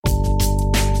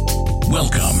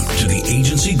Welcome to the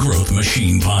Agency Growth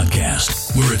Machine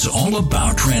Podcast, where it's all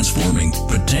about transforming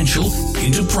potential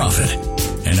into profit.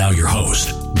 And now your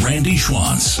host, Randy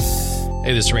Schwantz.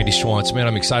 Hey, this is Randy Schwantz. Man,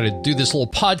 I'm excited to do this little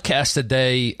podcast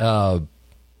today.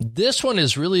 This one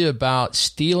is really about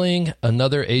stealing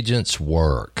another agent's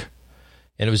work.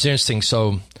 And it was interesting.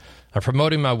 So I'm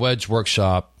promoting my Wedge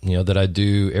workshop, that I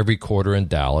do every quarter in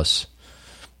Dallas.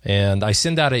 And I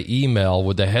send out an email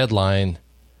with the headline,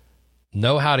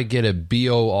 "Know how to get a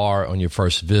BOR on your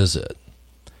first visit."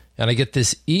 And I get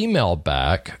this email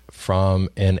back from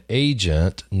an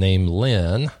agent named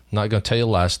Lynn. I'm not going to tell you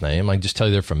the last name. I can just tell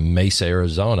you they're from Mesa,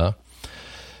 Arizona.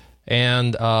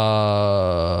 And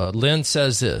Lynn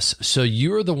says this: "So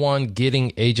you're the one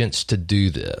getting agents to do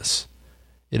this.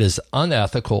 It is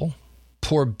unethical,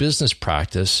 poor business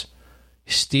practice,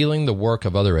 stealing the work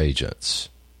of other agents."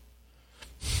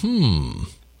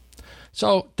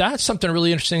 So that's something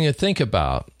really interesting to think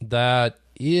about. That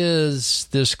is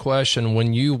this question: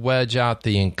 when you wedge out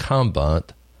the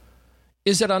incumbent,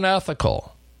 is it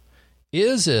unethical?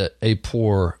 Is it a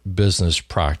poor business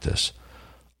practice?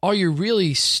 Are you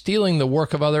really stealing the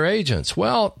work of other agents?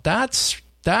 Well, that's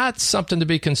something to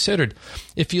be considered.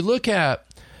 If you look at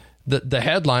the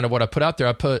headline of what I put out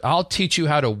there, I'll teach you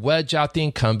how to wedge out the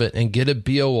incumbent and get a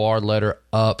BOR letter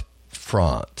up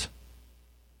front.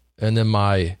 And then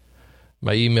my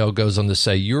email goes on to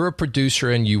say, you're a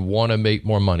producer and you want to make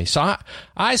more money. So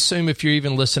I assume if you're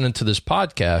even listening to this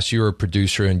podcast, you're a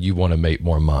producer and you want to make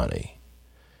more money.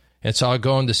 And so I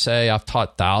go on to say, I've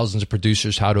taught thousands of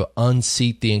producers how to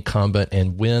unseat the incumbent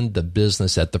and win the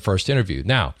business at the first interview.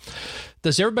 Now,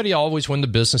 does everybody always win the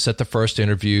business at the first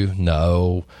interview?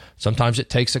 No. Sometimes it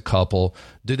takes a couple.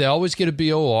 Do they always get a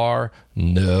BOR?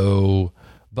 No.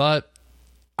 But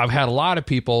I've had a lot of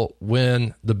people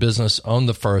win the business on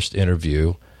the first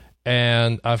interview,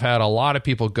 and I've had a lot of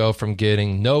people go from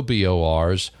getting no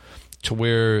BORs to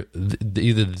where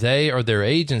either they or their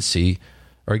agency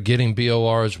are getting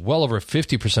BORs well over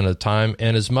 50% of the time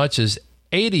and as much as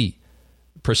 80%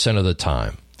 of the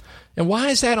time. And why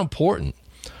is that important?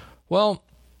 Well,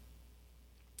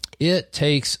 it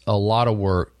takes a lot of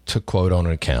work to quote on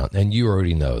an account, and you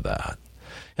already know that.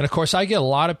 And of course, I get a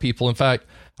lot of people. In fact,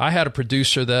 I had a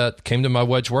producer that came to my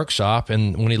Wedge workshop,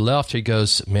 and when he left, he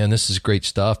goes, "Man, this is great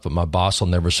stuff, but my boss will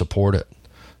never support it."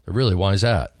 Really, why is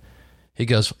that? He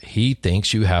goes, he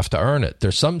thinks you have to earn it.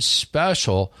 There's something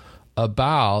special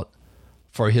about,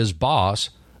 for his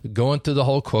boss, going through the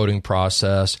whole quoting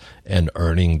process and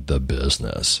earning the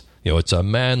business. It's a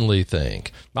manly thing.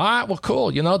 All right, well,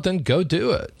 cool. Then go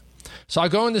do it. So I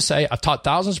go in to say, I've taught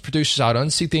thousands of producers how to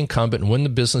unseat the incumbent and win the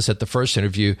business at the first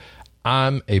interview.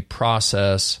 I'm a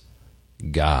process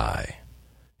guy.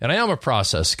 And I am a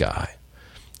process guy.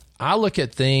 I look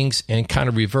at things and kind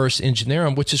of reverse engineer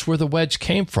them, which is where the wedge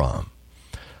came from.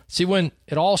 See, when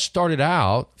it all started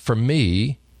out for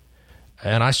me,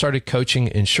 and I started coaching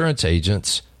insurance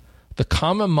agents, the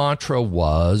common mantra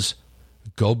was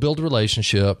go build a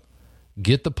relationship,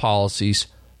 get the policies,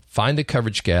 find the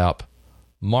coverage gap,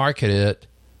 market it,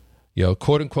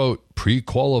 quote unquote,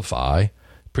 pre-qualify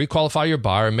your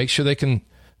buyer, make sure they can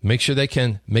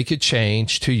make a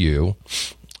change to you,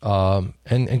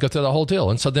 and go through the whole deal.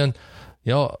 And so then,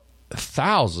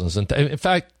 thousands, and in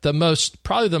fact,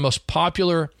 probably the most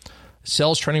popular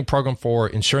sales training program for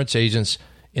insurance agents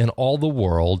in all the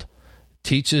world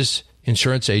teaches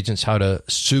insurance agents how to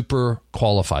super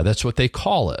qualify. That's what they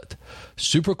call it.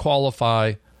 Super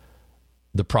qualify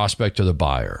the prospect or the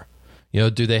buyer.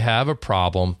 Do they have a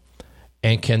problem,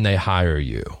 and can they hire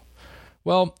you?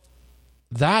 Well,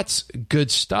 that's good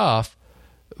stuff,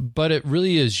 but it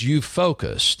really is you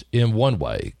focused in one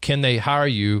way. Can they hire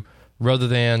you rather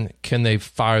than can they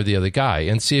fire the other guy?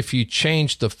 And see, if you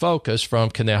change the focus from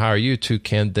can they hire you to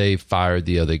can they fire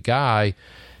the other guy,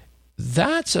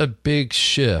 that's a big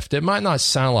shift. It might not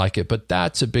sound like it, but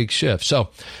that's a big shift. So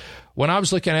when I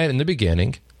was looking at it in the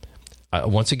beginning,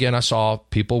 once again, I saw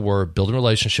people were building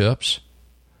relationships,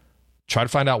 try to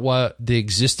find out what the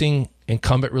existing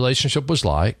incumbent relationship was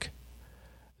like.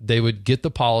 They would get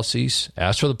the policies,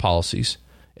 ask for the policies,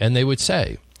 and they would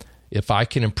say, if I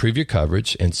can improve your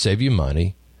coverage and save you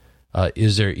money,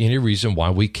 is there any reason why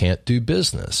we can't do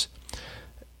business?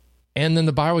 And then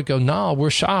the buyer would go, no, we're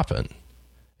shopping.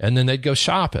 And then they'd go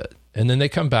shop it. And then they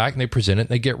come back and they present it and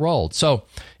they get rolled. So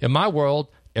in my world,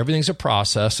 everything's a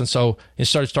process. And so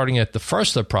instead of starting at the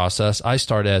first of the process, I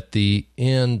start at the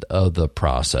end of the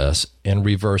process and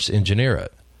reverse engineer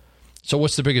it. So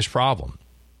what's the biggest problem?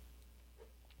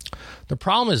 The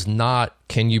problem is not,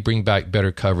 can you bring back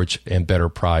better coverage and better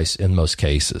price in most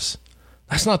cases?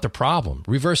 That's not the problem.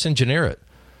 Reverse engineer it.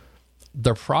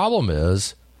 the problem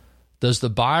is, does the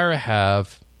buyer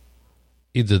have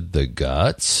either the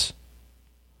guts,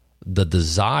 the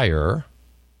desire,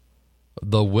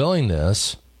 the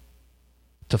willingness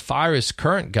to fire his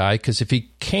current guy? Because if he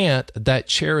can't, that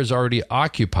chair is already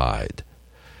occupied.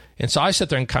 And so I sit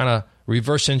there and kind of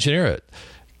reverse engineer it.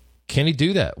 Can he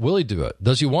do that? Will he do it?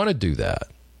 Does he want to do that?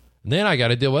 And then I got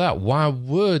to deal with that. Why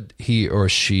would he or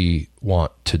she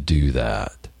want to do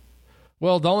that?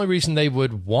 Well, the only reason they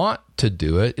would want to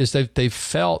do it is that they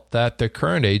felt that their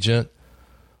current agent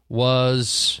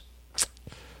was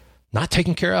not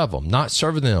taking care of them, not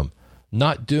serving them,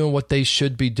 not doing what they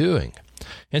should be doing.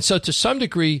 And so to some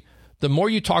degree, the more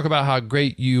you talk about how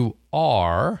great you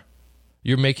are,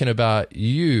 you're making about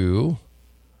you,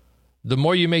 the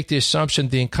more you make the assumption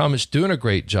the incumbent's doing a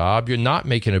great job, you're not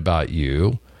making it about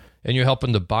you, and you're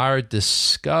helping the buyer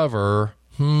discover,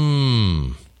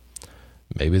 maybe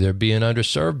they're being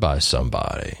underserved by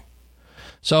somebody.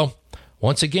 So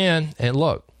once again, and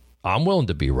look, I'm willing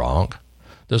to be wrong.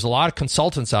 There's a lot of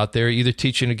consultants out there either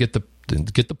teaching to get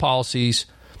the policies,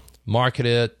 market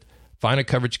it, find a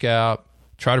coverage gap,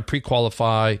 try to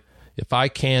pre-qualify. If I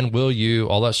can, will you,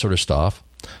 all that sort of stuff.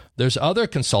 There's other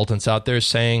consultants out there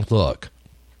saying, look,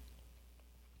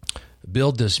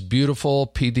 build this beautiful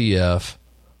PDF,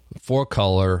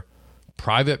 4-color,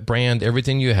 private brand,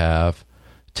 everything you have.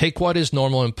 Take what is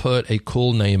normal and put a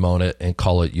cool name on it and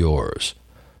call it yours.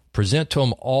 Present to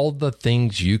them all the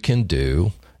things you can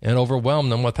do and overwhelm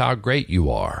them with how great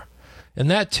you are. And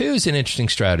that, too, is an interesting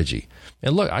strategy.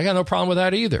 And look, I got no problem with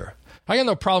that either. I got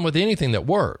no problem with anything that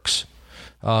works.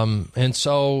 And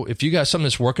so if you got something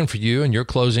that's working for you and you're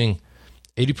closing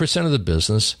 80% of the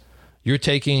business, you're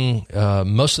taking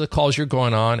most of the calls you're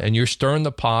going on and you're stirring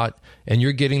the pot and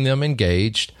you're getting them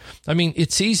engaged. I mean,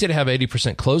 it's easy to have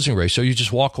 80% closing ratio. You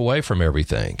just walk away from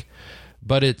everything.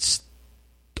 But it's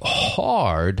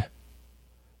hard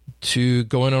to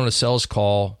go in on a sales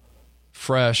call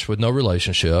fresh with no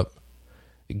relationship,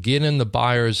 get in the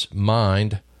buyer's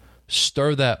mind,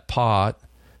 stir that pot,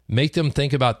 make them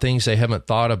think about things they haven't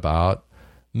thought about,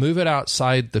 move it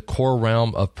outside the core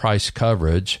realm of price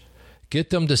coverage, get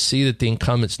them to see that the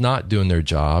incumbent's not doing their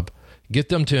job, get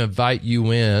them to invite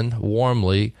you in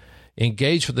warmly,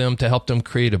 engage with them to help them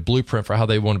create a blueprint for how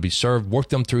they want to be served, work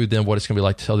them through then what it's going to be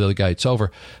like to tell the other guy it's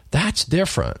over. That's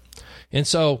different. And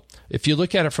so if you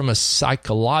look at it from a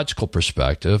psychological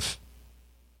perspective,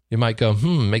 you might go,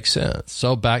 makes sense.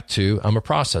 So back to, I'm a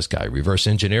process guy. Reverse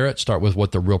engineer it, start with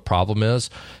what the real problem is,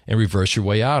 and reverse your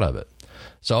way out of it.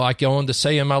 So I go on to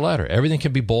say in my letter, everything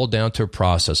can be boiled down to a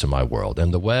process in my world.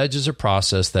 And the wedge is a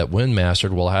process that, when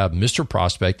mastered, will have Mr.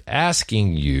 Prospect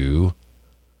asking you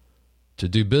to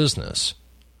do business,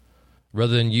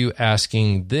 rather than you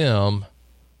asking them,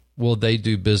 will they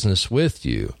do business with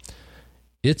you?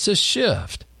 It's a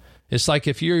shift. It's like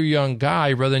if you're a young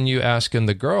guy, rather than you asking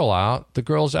the girl out, the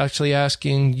girl's actually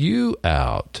asking you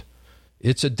out.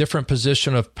 It's a different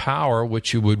position of power,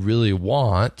 which you would really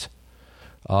want.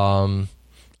 And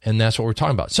that's what we're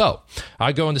talking about. So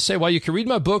I go on to say, well, you can read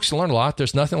my books and learn a lot.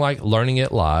 There's nothing like learning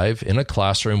it live in a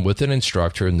classroom with an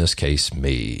instructor, in this case,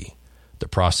 me, the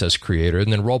process creator,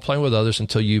 and then role-playing with others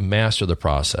until you master the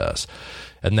process.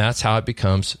 And that's how it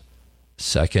becomes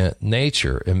second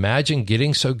nature. Imagine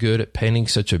getting so good at painting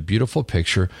such a beautiful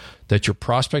picture that your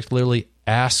prospect literally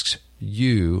asks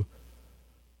you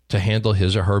to handle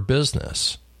his or her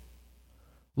business.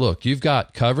 Look, you've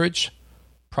got coverage,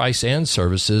 price, and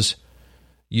services.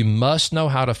 You must know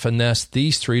how to finesse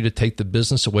these three to take the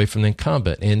business away from the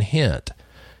incumbent. And hint,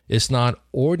 it's not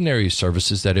ordinary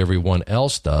services that everyone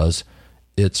else does.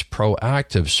 It's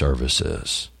proactive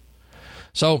services.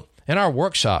 So in our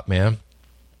workshop, man,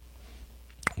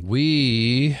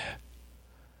 we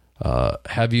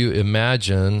have you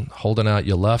imagine holding out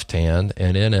your left hand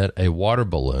and in it a water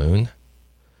balloon,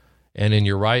 and in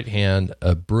your right hand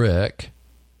a brick,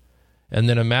 and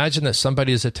then imagine that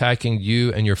somebody is attacking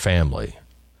you and your family.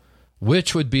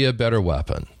 Which would be a better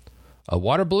weapon, a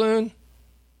water balloon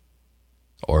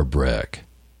or a brick?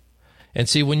 And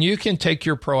see, when you can take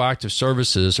your proactive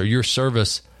services or your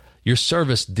service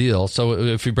deal, so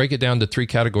if we break it down to three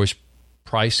categories: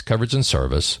 price, coverage, and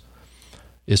service.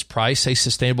 Is price a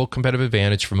sustainable competitive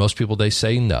advantage? For most people, they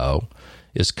say no.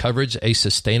 Is coverage a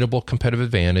sustainable competitive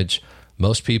advantage?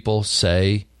 Most people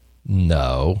say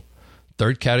no.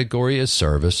 Third category is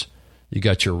service. You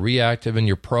got your reactive and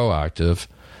your proactive.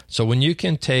 So when you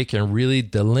can take and really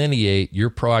delineate your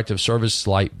proactive service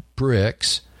like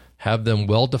bricks, have them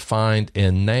well-defined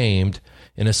and named,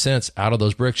 in a sense, out of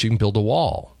those bricks, you can build a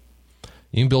wall.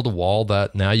 You can build a wall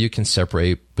that now you can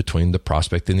separate between the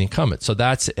prospect and the incumbent. So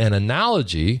that's an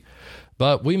analogy,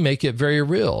 but we make it very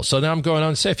real. So now I'm going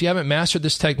on to say, if you haven't mastered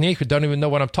this technique or don't even know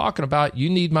what I'm talking about,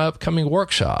 you need my upcoming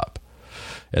workshop.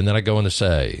 And then I go on to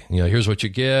say, here's what you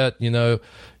get. You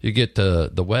get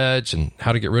the wedge and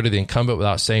how to get rid of the incumbent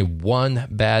without saying one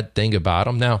bad thing about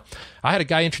them. Now, I had a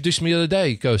guy introduce me the other day.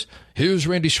 He goes, here's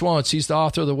Randy Schwantz. He's the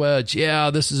author of The Wedge. Yeah,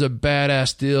 this is a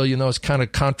badass deal. It's kind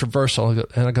of controversial.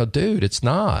 And I go, dude, it's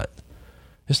not.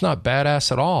 It's not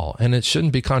badass at all. And it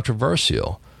shouldn't be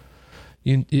controversial.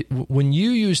 When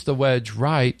you use The Wedge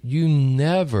right, you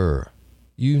never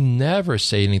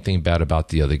say anything bad about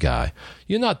the other guy.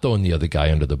 You're not throwing the other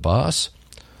guy under the bus.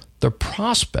 The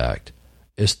prospect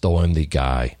is throwing the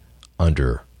guy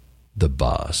under the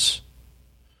bus.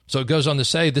 So it goes on to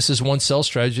say, this is one sales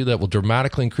strategy that will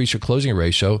dramatically increase your closing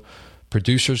ratio.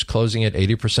 Producers closing at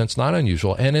 80% is not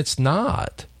unusual, and it's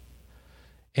not.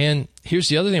 And here's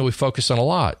the other thing we focus on a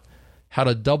lot: how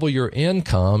to double your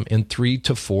income in 3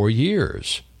 to 4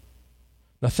 years.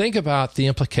 Now think about the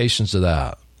implications of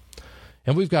that.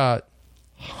 And we've got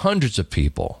hundreds of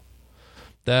people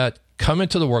that come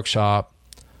into the workshop.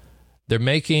 They're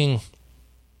making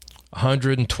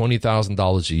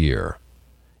 $120,000 a year.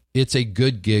 It's a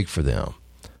good gig for them.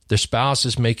 Their spouse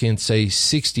is making, say,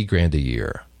 $60,000 a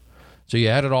year. So you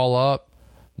add it all up,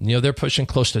 they're pushing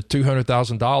close to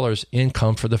 $200,000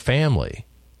 income for the family.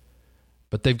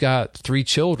 But they've got 3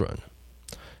 children.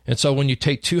 And so when you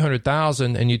take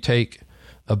 $200,000 and you take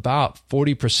about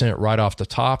 40% right off the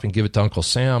top and give it to Uncle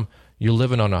Sam, you're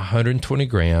living on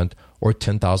 $120,000 or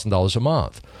 $10,000 a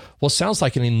month. Well, it sounds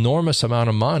like an enormous amount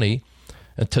of money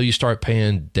until you start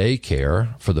paying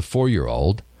daycare for the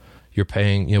 4-year-old. You're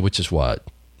paying, which is what,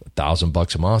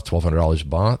 $1,000 a month, $1,200 a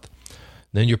month.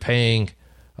 Then you're paying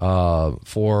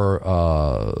for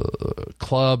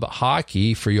club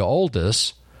hockey for your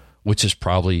oldest, which is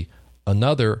probably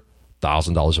another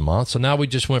 $1,000 a month. So now we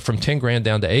just went from $10,000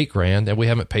 down to $8,000, and we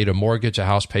haven't paid a mortgage, a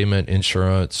house payment,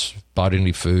 insurance, bought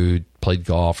any food, played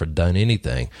golf, or done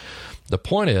anything. The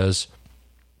point is,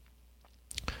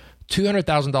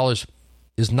 $200,000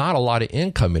 is not a lot of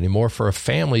income anymore for a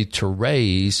family to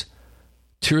raise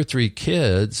 2 or 3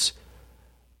 kids.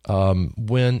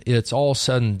 When it's all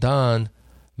said and done,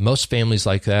 most families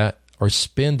like that are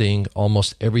spending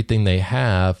almost everything they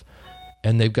have,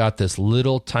 and they've got this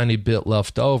little tiny bit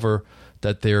left over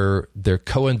that they're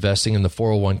co-investing in the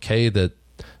 401k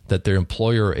that their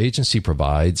employer or agency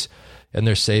provides, and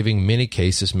they're saving, in many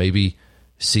cases, maybe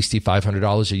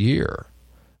 $6,500 a year.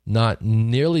 Not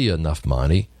nearly enough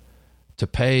money to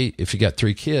pay. If you got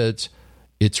 3 kids,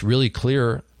 it's really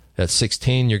clear at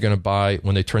 16, you're going to buy,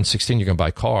 when they turn 16, you're going to buy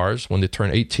cars. When they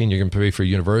turn 18, you're going to pay for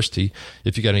university.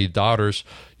 If you got any daughters,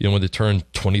 when they turn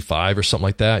 25 or something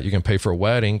like that, you're going to pay for a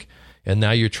wedding. And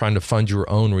now you're trying to fund your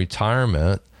own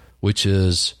retirement, which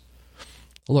is,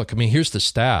 look, here's the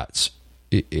stats.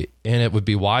 And it would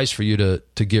be wise for you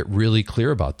to get really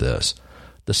clear about this.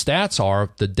 The stats are,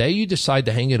 the day you decide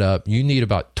to hang it up, you need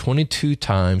about 22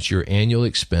 times your annual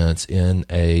expense in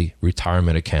a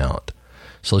retirement account.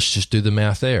 So let's just do the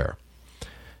math there.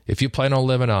 If you plan on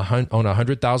living on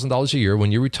 $100,000 a year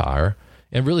when you retire,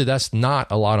 and really that's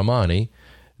not a lot of money,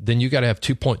 then you got to have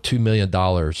 $2.2 million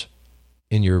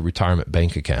in your retirement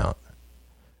bank account.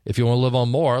 If you want to live on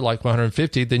more, like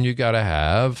 $150,000, then you got to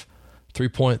have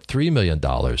 $3.3 million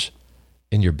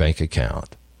in your bank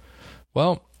account.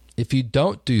 Well, if you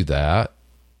don't do that,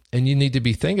 and you need to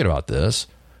be thinking about this,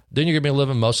 then you're going to be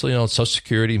living mostly on Social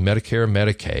Security, Medicare,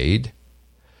 Medicaid.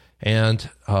 And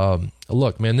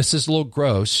look, man, this is a little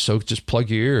gross, so just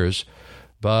plug your ears.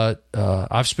 But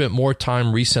I've spent more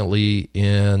time recently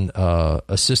in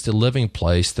assisted living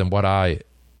place than what I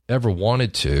ever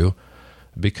wanted to,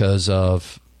 because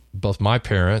of both my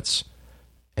parents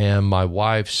and my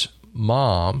wife's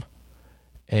mom.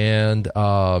 And,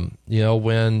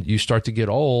 when you start to get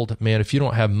old, man, if you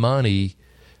don't have money,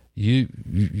 you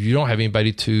don't have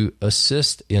anybody to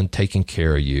assist in taking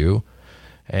care of you.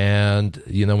 And,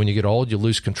 when you get old, you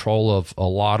lose control of a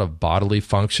lot of bodily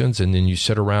functions, and then you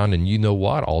sit around and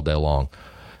all day long.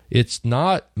 It's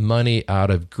not money out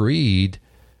of greed.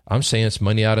 I'm saying it's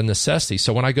money out of necessity.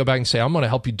 So when I go back and say, I'm going to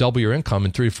help you double your income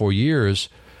in 3 to 4 years,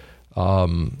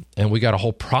 and we got a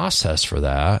whole process for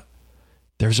that,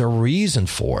 there's a reason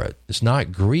for it. It's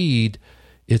not greed.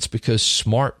 It's because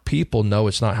smart people know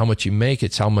it's not how much you make,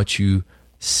 it's how much you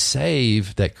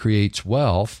save that creates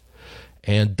wealth.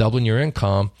 And doubling your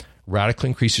income radically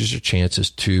increases your chances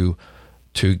to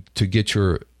get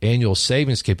your annual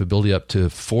savings capability up to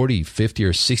 $40,000, $50,000,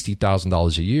 or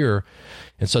 $60,000 a year.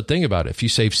 And so think about it. If you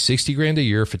save $60,000 a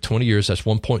year for 20 years, that's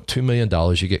 $1.2 million.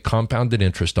 You get compounded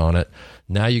interest on it.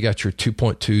 Now you got your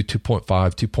 2.2, 2.5,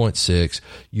 2.6.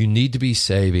 You need to be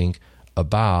saving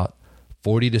about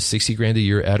 40 to 60 grand a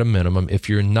year at a minimum. If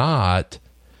you're not,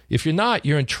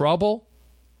 you're in trouble.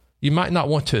 You might not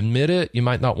want to admit it. You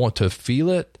might not want to feel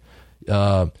it.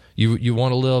 You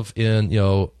want to live in,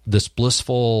 this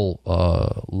blissful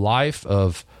life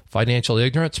of financial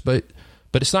ignorance, but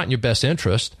it's not in your best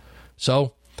interest.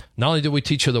 So not only do we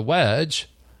teach you the wedge,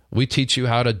 we teach you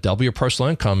how to double your personal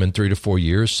income in 3 to 4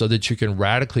 years so that you can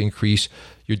radically increase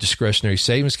your discretionary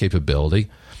savings capability.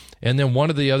 And then one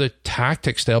of the other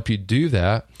tactics to help you do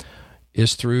that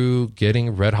is through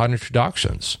getting red-hot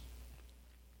introductions.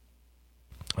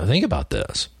 Now think about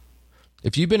this.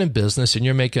 If you've been in business and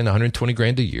you're making 120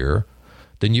 grand a year,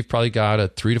 then you've probably got a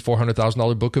 $300,000 to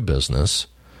 $400,000 book of business.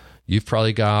 You've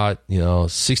probably got,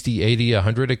 60, 80,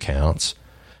 100 accounts.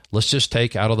 Let's just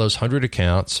take out of those 100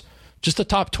 accounts, just the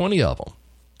top 20 of them.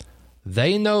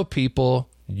 They know people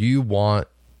you want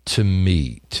to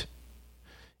meet.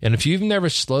 And if you've never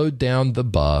slowed down the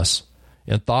bus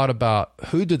and thought about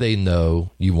who do they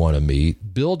know you want to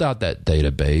meet, build out that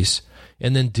database,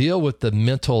 and then deal with the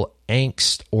mental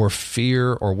angst or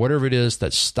fear or whatever it is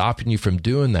that's stopping you from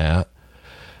doing that,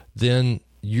 then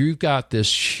you've got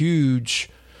this huge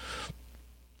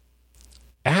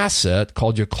asset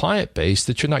called your client base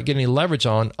that you're not getting any leverage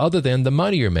on other than the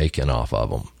money you're making off of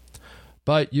them.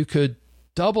 But you could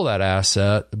double that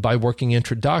asset by working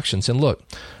introductions. And look,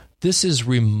 this is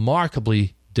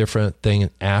remarkably different than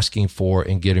asking for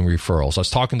and getting referrals. I was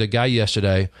talking to a guy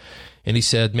yesterday, and he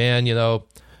said, man,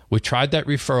 we tried that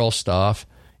referral stuff,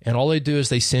 and all they do is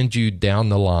they send you down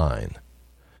the line.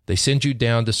 They send you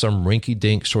down to some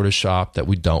rinky-dink sort of shop that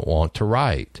we don't want to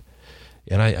write.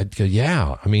 And I'd go,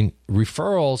 yeah. I mean,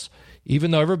 referrals,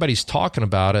 even though everybody's talking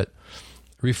about it,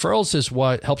 referrals is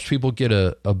what helps people get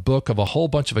a book of a whole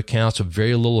bunch of accounts with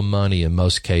very little money in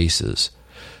most cases.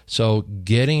 So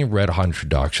getting red-hot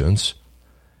introductions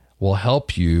will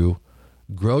help you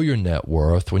grow your net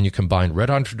worth when you combine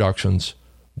red-hot introductions,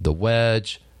 the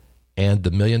wedge, and the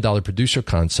 $1 million producer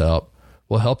concept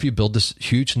will help you build this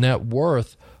huge net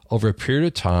worth over a period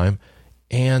of time.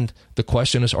 And the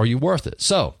question is, are you worth it?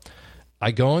 So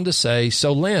I go on to say,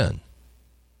 so Lynn,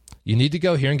 you need to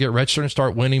go here and get registered and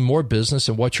start winning more business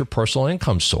and watch your personal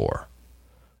income soar.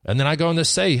 And then I go on to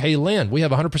say, hey, Lynn, we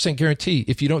have a 100% guarantee.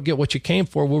 If you don't get what you came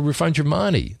for, we'll refund your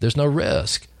money. There's no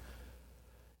risk.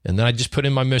 And then I just put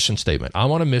in my mission statement.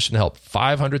 I'm on a mission to help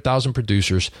 500,000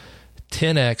 producers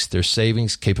 10x their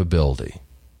savings capability.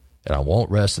 And I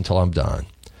won't rest until I'm done.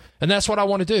 And that's what I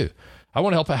want to do. I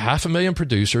want to help 500,000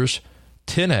 producers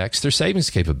 10x their savings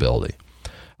capability.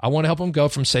 I want to help them go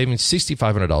from saving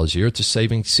 $6,500 a year to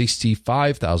saving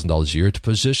 $65,000 a year to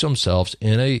position themselves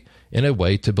in a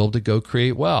way to be able to go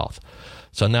create wealth.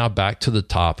 So now back to the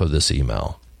top of this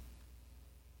email.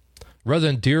 Rather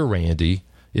than Dear Randy,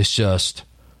 it's just,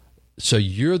 so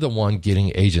you're the one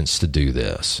getting agents to do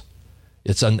this.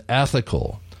 It's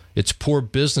unethical. It's poor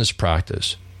business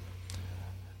practice.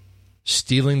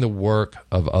 Stealing the work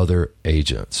of other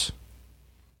agents.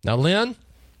 Now, Lynn,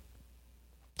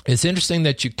 it's interesting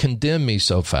that you condemn me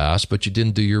so fast, but you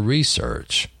didn't do your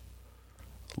research.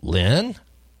 Lynn,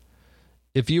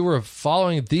 if you were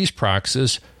following these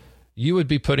practices, you would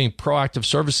be putting proactive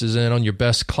services in on your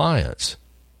best clients.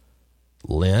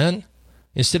 Lynn,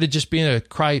 instead of just being a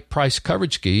price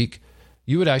coverage geek,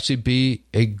 you would actually be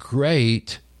a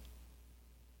great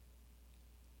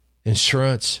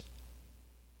insurance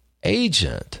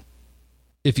agent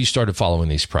if you started following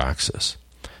these practices.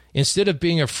 Instead of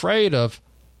being afraid of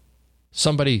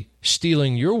somebody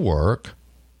stealing your work,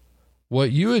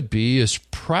 what you would be is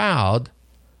proud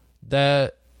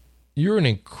that you're an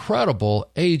incredible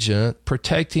agent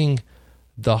protecting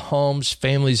the homes,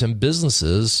 families, and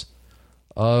businesses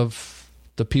of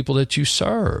the people that you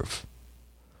serve.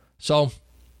 So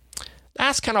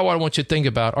that's kind of what I want you to think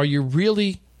about. Are you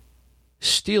really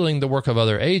stealing the work of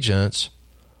other agents,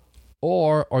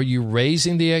 or are you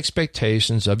raising the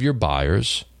expectations of your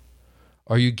buyers?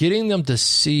 Are you getting them to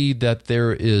see that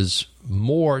there is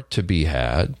more to be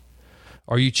had?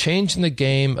 Are you changing the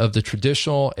game of the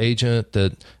traditional agent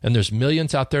and there's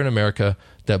millions out there in America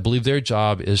that believe their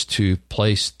job is to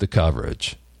place the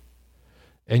coverage?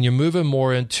 And you're moving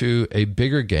more into a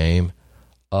bigger game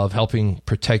of helping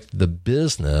protect the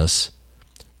business,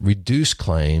 reduce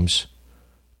claims,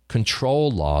 control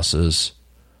losses,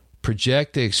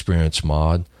 project the experience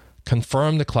mod,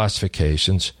 confirm the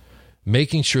classifications,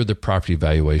 making sure the property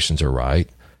valuations are right,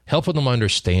 helping them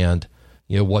understand,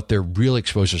 what their real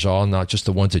exposures are, not just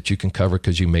the ones that you can cover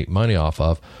because you make money off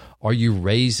of. Are you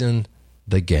raising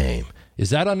the game?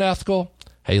 Is that unethical?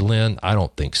 Hey, Lynn, I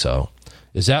don't think so.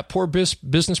 Is that poor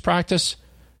business practice?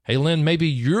 Hey, Lynn, maybe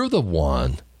you're the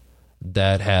one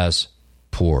that has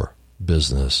poor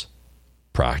business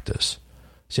practice.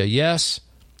 So yes,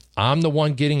 I'm the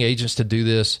one getting agents to do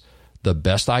this the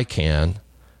best I can.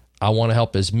 I want to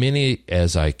help as many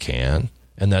as I can,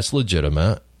 and that's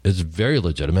legitimate. It's very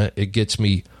legitimate. It gets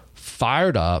me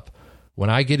fired up when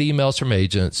I get emails from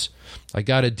agents. I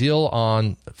got a deal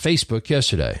on Facebook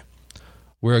yesterday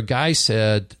where a guy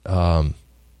said, hey,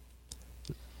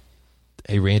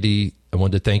 Randy, I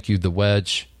wanted to thank you. The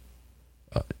wedge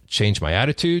changed my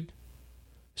attitude,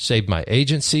 saved my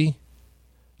agency,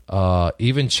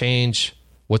 even changed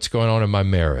what's going on in my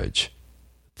marriage.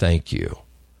 Thank you.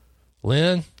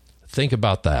 Lynn, think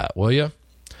about that, will you?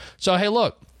 So, hey,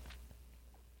 look,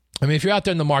 I mean, if you're out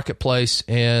there in the marketplace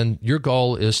and your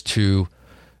goal is to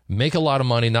make a lot of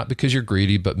money, not because you're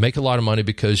greedy, but make a lot of money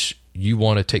because you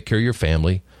want to take care of your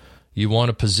family, you want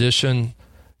to position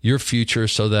your future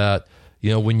so that,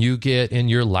 when you get in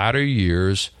your latter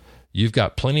years, you've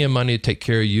got plenty of money to take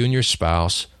care of you and your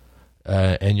spouse,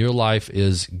 and your life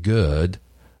is good,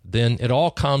 then it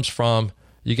all comes from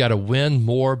you got to win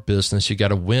more business, you got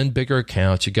to win bigger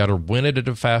accounts, you got to win it at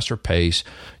a faster pace,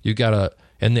 you got to,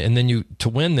 and then you to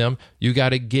win them, you got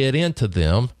to get into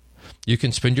them. You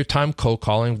can spend your time cold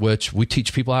calling, which we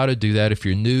teach people how to do that. If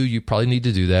you're new, you probably need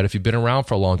to do that. If you've been around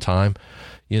for a long time,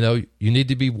 you need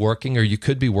to be working, or you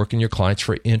could be working your clients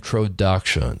for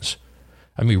introductions.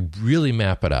 I mean, really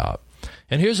map it out.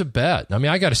 And here's a bet. I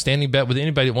mean, I got a standing bet with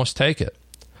anybody that wants to take it.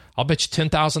 I'll bet you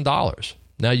 $10,000.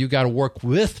 Now, you got to work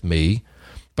with me,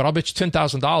 but I'll bet you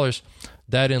 $10,000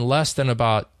 that in less than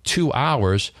about 2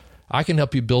 hours, I can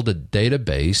help you build a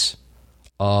database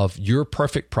of your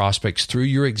perfect prospects through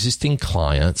your existing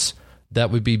clients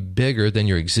that would be bigger than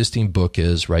your existing book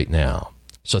is right now.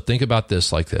 So think about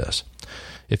this like this.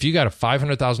 If you got a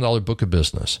 $500,000 book of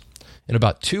business, in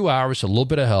about 2 hours, a little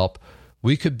bit of help,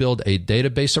 we could build a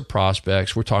database of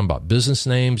prospects. We're talking about business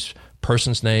names,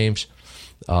 persons' names,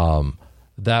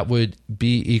 that would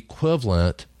be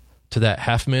equivalent to that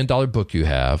 $500,000 book you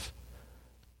have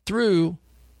through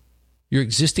your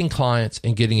existing clients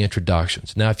and getting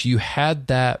introductions. Now, if you had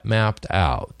that mapped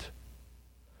out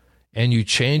and you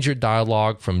change your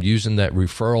dialogue from using that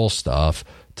referral stuff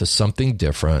to something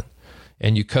different,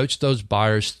 and you coach those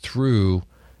buyers through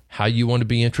how you want to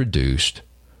be introduced,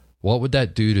 what would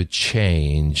that do to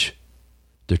change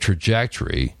the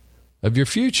trajectory of your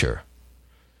future?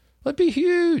 That'd be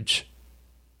huge.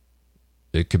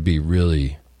 It could be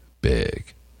really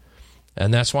big.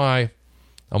 And that's why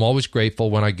I'm always grateful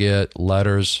when I get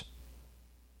letters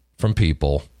from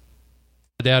people.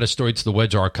 To add a story to the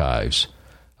Wedge Archives.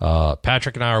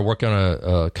 Patrick and I are working on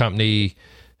a company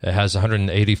that has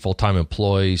 180 full-time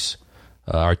employees.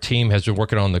 Our team has been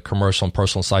working on the commercial and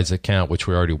personal sides of the account, which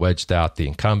we already wedged out the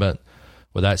incumbent.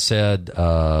 With that said,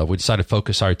 we decided to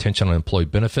focus our attention on employee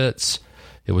benefits.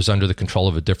 It was under the control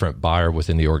of a different buyer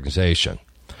within the organization.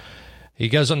 He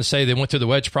goes on to say they went through the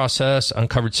wedge process,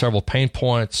 uncovered several pain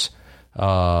points,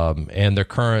 and their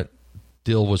current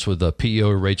deal was with a PEO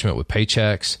arrangement with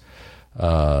Paychex.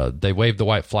 They waved the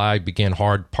white flag, began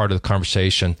hard part of the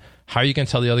conversation. How are you going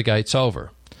to tell the other guy it's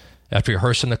over? After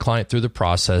rehearsing the client through the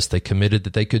process, they committed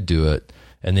that they could do it.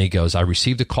 And then he goes, I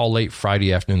received a call late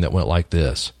Friday afternoon that went like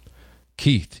this.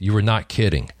 Keith, you were not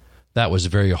kidding. That was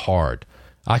very hard.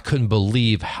 I couldn't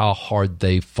believe how hard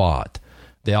they fought.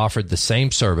 They offered the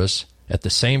same service at the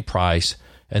same price,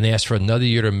 and they asked for another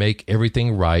year to make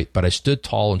everything right, but I stood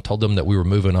tall and told them that we were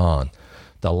moving on.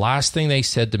 The last thing they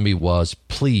said to me was,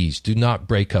 please do not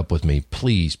break up with me.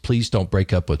 Please don't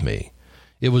break up with me.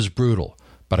 It was brutal,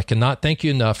 but I cannot thank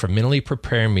you enough for mentally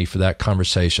preparing me for that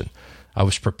conversation. I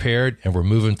was prepared, and we're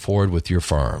moving forward with your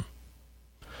firm.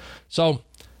 So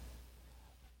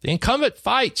the incumbent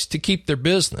fights to keep their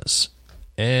business,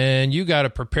 and you got to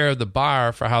prepare the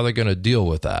buyer for how they're going to deal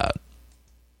with that.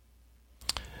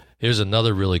 Here's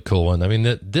another really cool one. I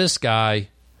mean, this guy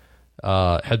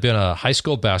had been a high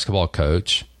school basketball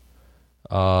coach,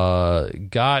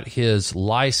 got his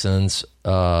license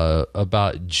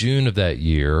about June of that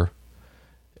year,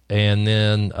 and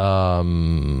then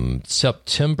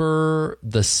September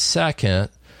the 2nd,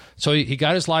 so he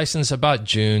got his license about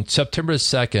June. September the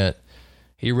 2nd,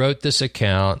 he wrote this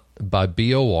account by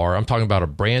BOR. I'm talking about a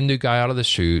brand new guy out of the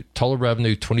chute, total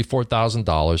revenue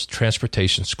 $24,000,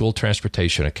 transportation, school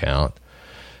transportation account.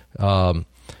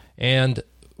 And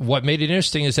what made it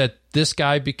interesting is that this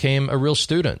guy became a real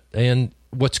student. And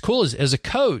what's cool is as a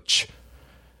coach,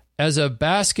 as a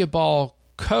basketball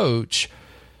coach,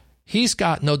 he's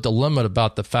got no dilemma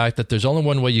about the fact that there's only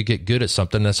one way you get good at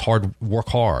something, that's work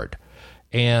hard.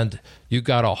 And you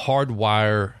got to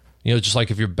hardwire. Just like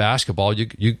if you're basketball, you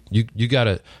got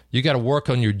to work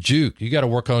on your juke. You got to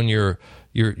work on your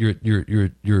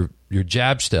your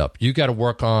jab step. You got to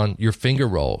work on your finger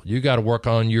roll. You got to work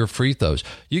on your free throws.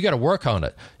 You got to work on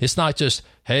it. It's not just,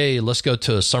 hey, let's go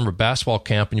to a summer basketball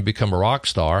camp and you become a rock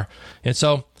star. And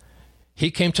so he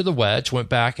came to the wedge, went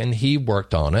back, and he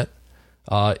worked on it.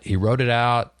 He wrote it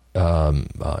out.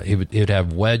 He would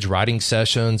have wedge writing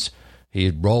sessions.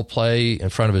 He'd role play in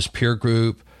front of his peer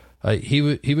group. He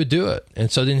would do it. And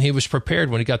so then he was prepared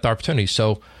when he got the opportunity.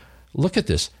 So look at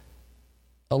this.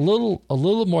 A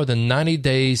little more than 90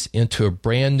 days into a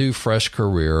brand new, fresh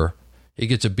career, he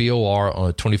gets a BOR on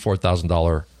a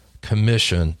 $24,000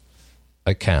 commission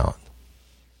account.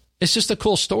 It's just a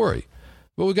cool story,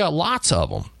 but we got lots of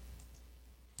them.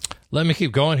 Let me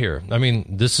keep going here. I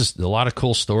mean, this is a lot of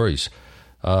cool stories.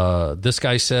 This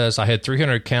guy says, I had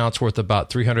 300 accounts worth about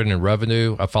 300 in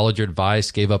revenue. I followed your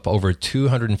advice, gave up over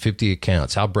 250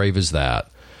 accounts. How brave is that?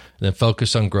 And then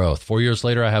focus on growth. 4 years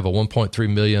later, I have a 1.3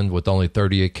 million with only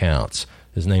 30 accounts.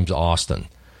 His name's Austin.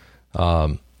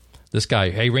 This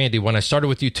guy, hey, Randy, when I started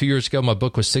with you 2 years ago, my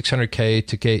book was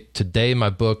 600K. Today,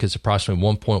 my book is approximately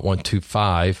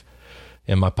 1.125,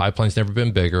 and my pipeline's never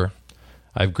been bigger.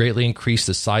 I've greatly increased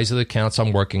the size of the accounts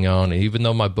I'm working on, and even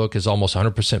though my book is almost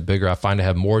 100% bigger, I find I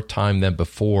have more time than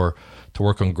before to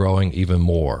work on growing even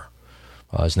more.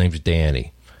 His name's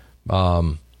Danny.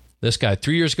 This guy,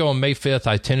 3 years ago on May 5th,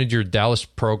 I attended your Dallas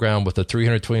program with a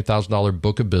 $320,000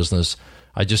 book of business.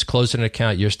 I just closed an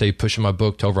account yesterday, pushing my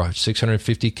book to over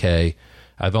 650K.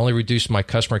 I've only reduced my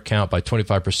customer count by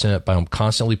 25%, but I'm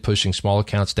constantly pushing small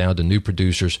accounts down to new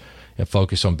producers and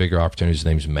focus on bigger opportunities. His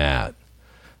name's Matt.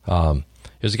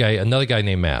 Here's another guy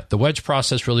named Matt. The wedge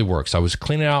process really works. I was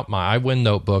cleaning out my iWin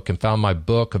notebook and found my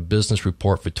book of business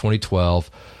report for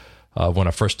 2012 when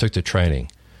I first took the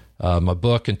training. My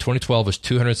book in 2012 was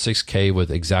 206K with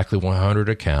exactly 100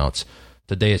 accounts.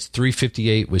 Today it's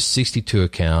 358 with 62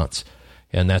 accounts,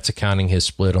 and that's accounting his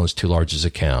split on his two largest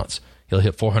accounts. He'll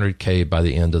hit 400K by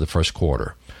the end of the first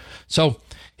quarter. So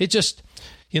it just,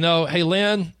 hey,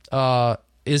 Lynn,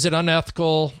 is it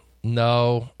unethical?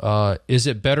 No. Is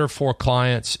it better for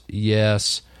clients?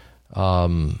 Yes.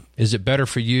 Is it better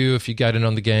for you if you got in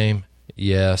on the game?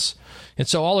 Yes. And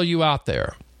so all of you out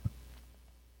there,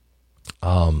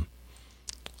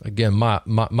 again,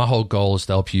 my whole goal is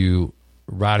to help you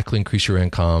radically increase your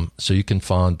income so you can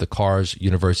fund the cars,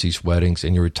 universities, weddings,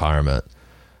 and your retirement.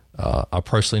 I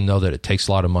personally know that it takes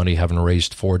a lot of money, having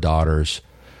raised 4 daughters.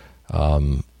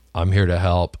 I'm here to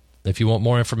help. If you want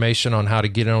more information on how to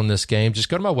get in on this game, just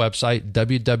go to my website,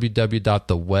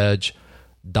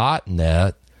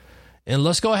 www.thewedge.net, and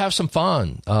let's go have some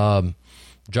fun.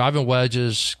 Driving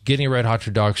wedges, getting red hot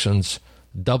reductions,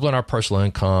 doubling our personal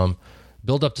income,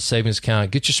 build up the savings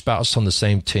account, get your spouse on the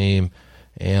same team,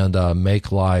 and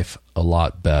make life a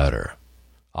lot better.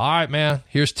 All right, man,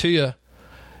 here's to you.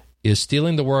 Is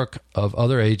stealing the work of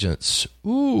other agents,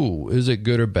 is it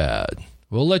good or bad?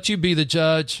 We'll let you be the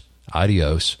judge.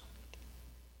 Adios.